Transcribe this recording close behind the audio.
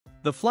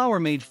The flower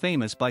made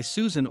famous by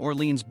Susan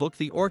Orlean's book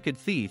The Orchid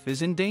Thief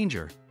is in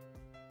danger.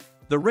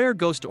 The rare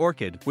ghost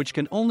orchid, which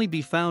can only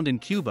be found in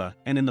Cuba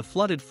and in the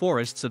flooded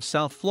forests of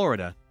South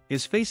Florida,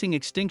 is facing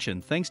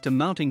extinction thanks to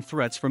mounting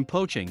threats from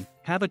poaching,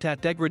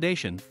 habitat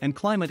degradation, and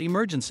climate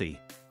emergency.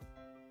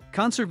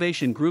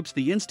 Conservation groups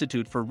the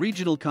Institute for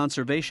Regional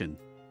Conservation,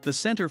 the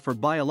Center for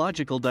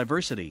Biological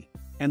Diversity,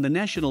 and the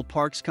National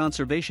Parks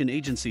Conservation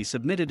Agency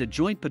submitted a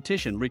joint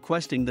petition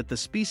requesting that the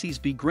species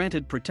be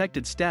granted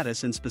protected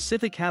status and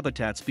specific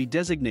habitats be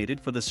designated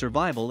for the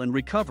survival and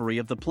recovery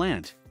of the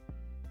plant.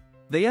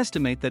 They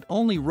estimate that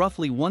only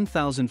roughly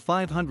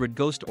 1,500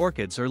 ghost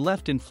orchids are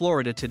left in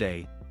Florida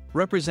today,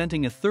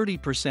 representing a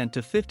 30%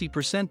 to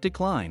 50%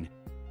 decline.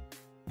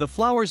 The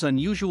flower's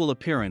unusual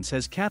appearance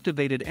has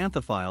captivated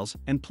anthophiles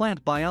and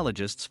plant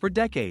biologists for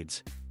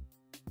decades.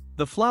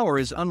 The flower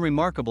is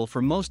unremarkable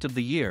for most of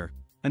the year,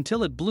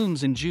 until it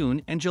blooms in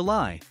June and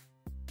July.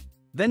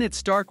 Then its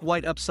stark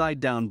white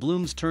upside-down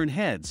blooms turn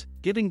heads,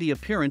 giving the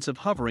appearance of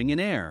hovering in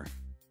air.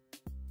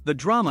 The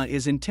drama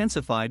is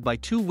intensified by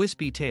two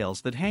wispy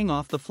tails that hang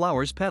off the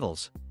flower's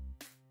petals.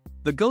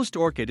 The ghost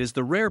orchid is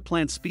the rare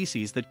plant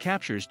species that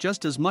captures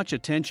just as much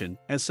attention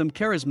as some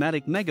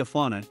charismatic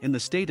megafauna in the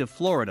state of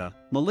Florida,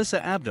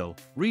 Melissa Abdo,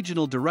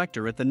 regional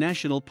director at the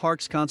National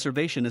Parks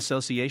Conservation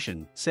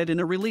Association, said in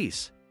a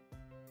release.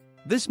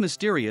 This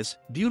mysterious,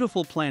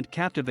 beautiful plant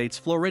captivates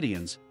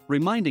Floridians,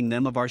 reminding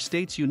them of our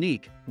state's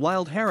unique,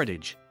 wild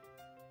heritage.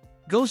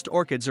 Ghost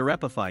orchids are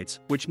epiphytes,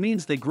 which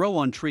means they grow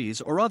on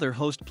trees or other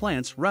host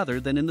plants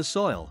rather than in the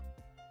soil.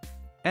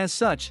 As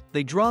such,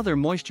 they draw their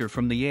moisture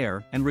from the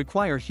air and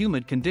require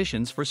humid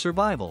conditions for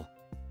survival.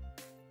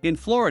 In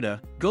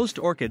Florida, ghost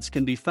orchids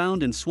can be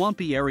found in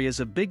swampy areas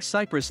of Big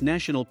Cypress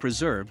National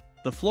Preserve,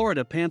 the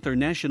Florida Panther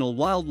National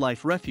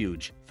Wildlife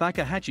Refuge,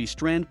 Fakahatchee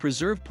Strand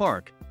Preserve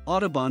Park,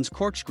 Audubon's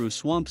Corkscrew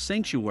Swamp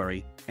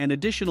Sanctuary, and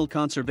additional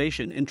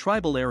conservation in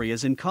tribal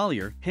areas in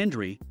Collier,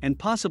 Hendry, and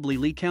possibly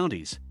Lee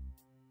counties.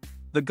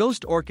 The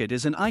ghost orchid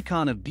is an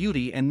icon of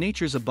beauty and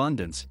nature's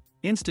abundance,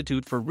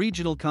 Institute for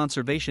Regional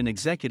Conservation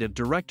Executive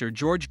Director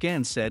George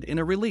Gans said in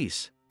a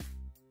release.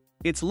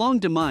 Its long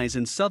demise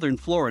in southern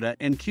Florida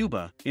and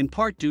Cuba, in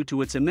part due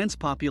to its immense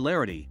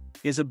popularity,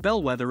 is a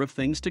bellwether of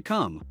things to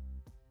come.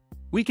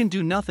 We can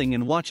do nothing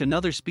and watch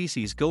another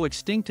species go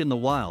extinct in the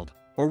wild,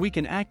 or we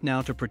can act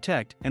now to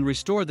protect and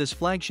restore this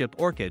flagship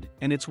orchid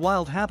and its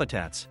wild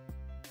habitats.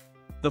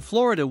 The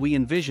Florida we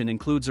envision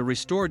includes a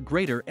restored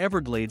Greater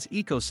Everglades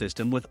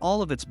ecosystem with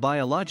all of its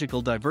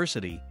biological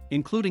diversity,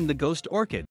 including the ghost orchid.